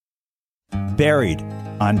Buried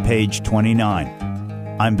on page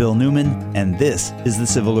 29. I'm Bill Newman, and this is the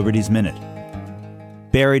Civil Liberties Minute.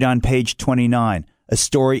 Buried on page 29, a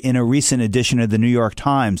story in a recent edition of the New York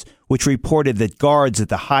Times, which reported that guards at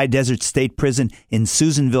the High Desert State Prison in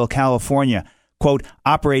Susanville, California, quote,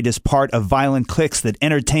 operate as part of violent cliques that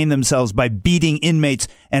entertain themselves by beating inmates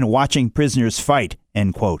and watching prisoners fight,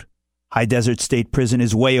 end quote. High Desert State Prison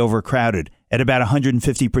is way overcrowded, at about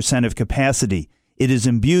 150% of capacity. It is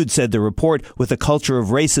imbued, said the report, with a culture of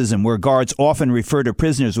racism where guards often refer to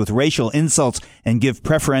prisoners with racial insults and give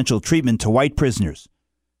preferential treatment to white prisoners.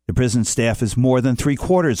 The prison staff is more than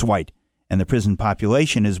three-quarters white, and the prison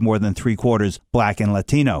population is more than three-quarters black and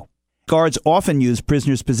Latino. Guards often use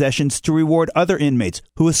prisoners' possessions to reward other inmates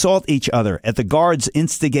who assault each other at the guards'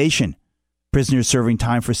 instigation. Prisoners serving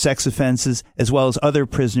time for sex offenses, as well as other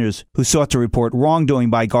prisoners who sought to report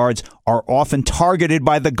wrongdoing by guards, are often targeted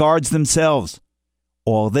by the guards themselves.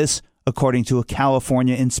 All this, according to a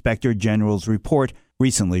California Inspector General's report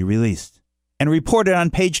recently released, and reported on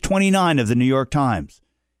page 29 of the New York Times,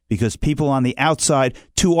 because people on the outside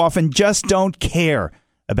too often just don't care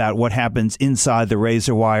about what happens inside the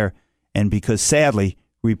razor wire, and because, sadly,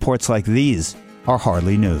 reports like these are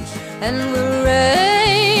hardly news. And we'll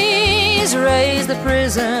raise the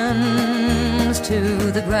prisons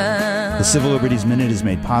to the ground. The Civil Liberties Minute is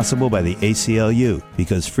made possible by the ACLU,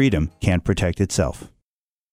 because freedom can't protect itself.